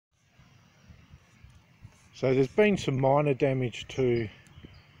So there's been some minor damage to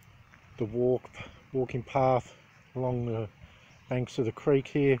the walking path along the banks of the creek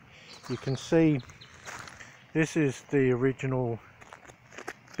here. You can see this is the original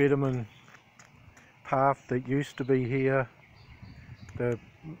bitumen path that used to be here, that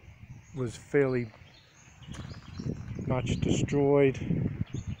was fairly much destroyed.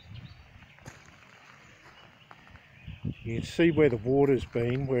 You can see where the water's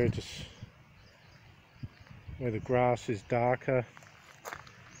been, where the grass is darker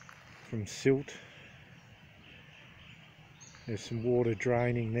from silt. There's some water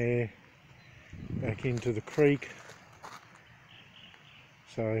draining there back into the creek,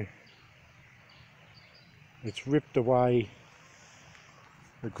 so it's ripped away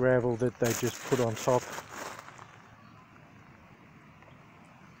the gravel that they just put on top.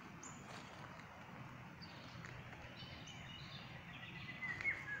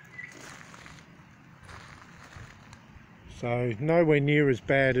 So nowhere near as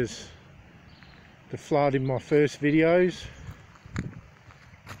bad as the flood in my first videos.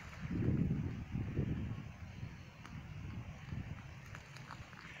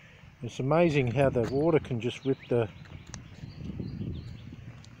 It's amazing how the water can just rip the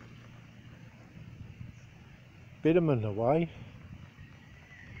bitumen away.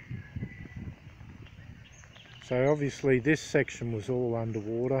 So obviously this section was all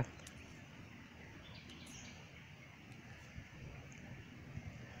underwater.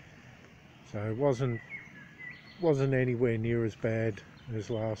 So it wasn't anywhere near as bad as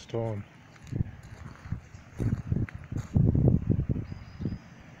last time.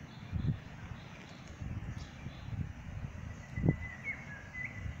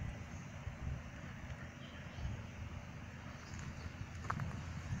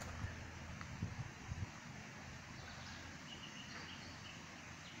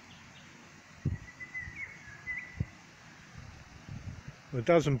 It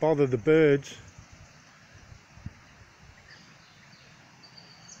doesn't bother the birds.